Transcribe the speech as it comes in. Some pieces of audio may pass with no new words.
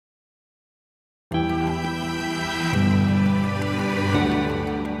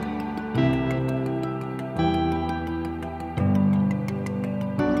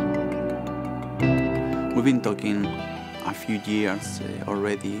We've been talking a few years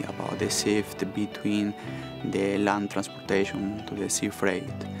already about the shift between the land transportation to the sea freight.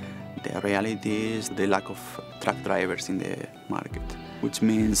 The reality is the lack of truck drivers in the market, which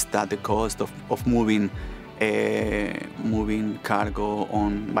means that the cost of moving cargo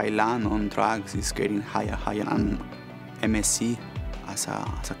by land on trucks is getting higher, and MSC as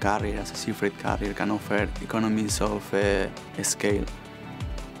a carrier, as a sea freight carrier, can offer economies of scale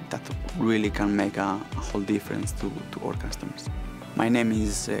that really can make a whole difference to our customers. My name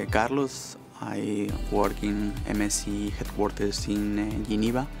is Carlos. I work in MSC headquarters in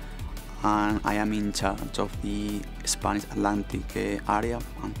Geneva, and I am in charge of the Spanish Atlantic area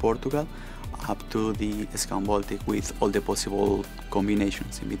and Portugal up to the Scandinavia and Baltics, with all the possible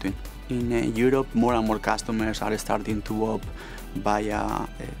combinations in between. In Europe, more and more customers are starting to opt via a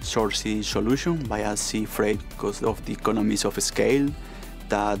sourcing solution, via sea freight, because of the economies of scale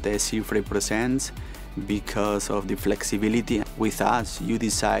that the sea freight presents, because of the flexibility. With us, you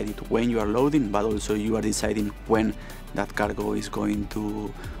decide when you are loading, but also you are deciding when that cargo is going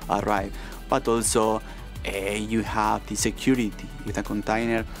to arrive. But also you have the security with a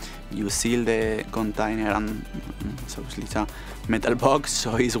container. You seal the container, and so it's a metal box,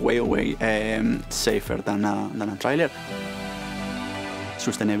 so it's way safer than a trailer.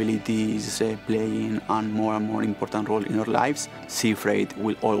 Sustainability is playing a more and more important role in our lives. Sea freight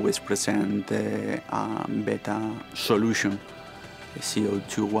will always present a better solution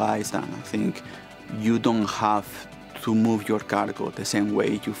CO2-wise, and I think you don't have to move your cargo the same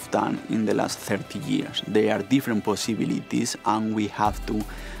way you've done in the last 30 years. There are different possibilities, and we have to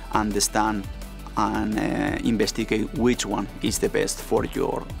understand and investigate which one is the best for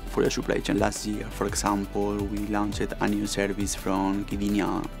your supply chain. Last year, for example, we launched a new service from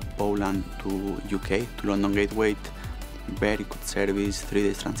Gdynia, Poland to UK, to London Gateway. Very good service, 3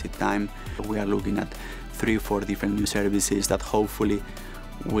 days transit time. We are looking at 3-4 different new services that hopefully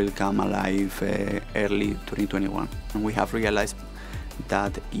will come alive early 2021. And we have realized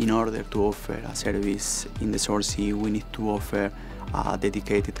that in order to offer a service in the sourcing, we need to offer a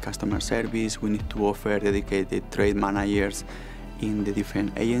dedicated customer service, we need to offer dedicated trade managers in the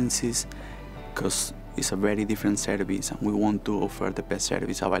different agencies, because it's a very different service and we want to offer the best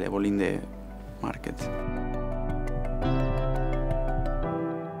service available in the market.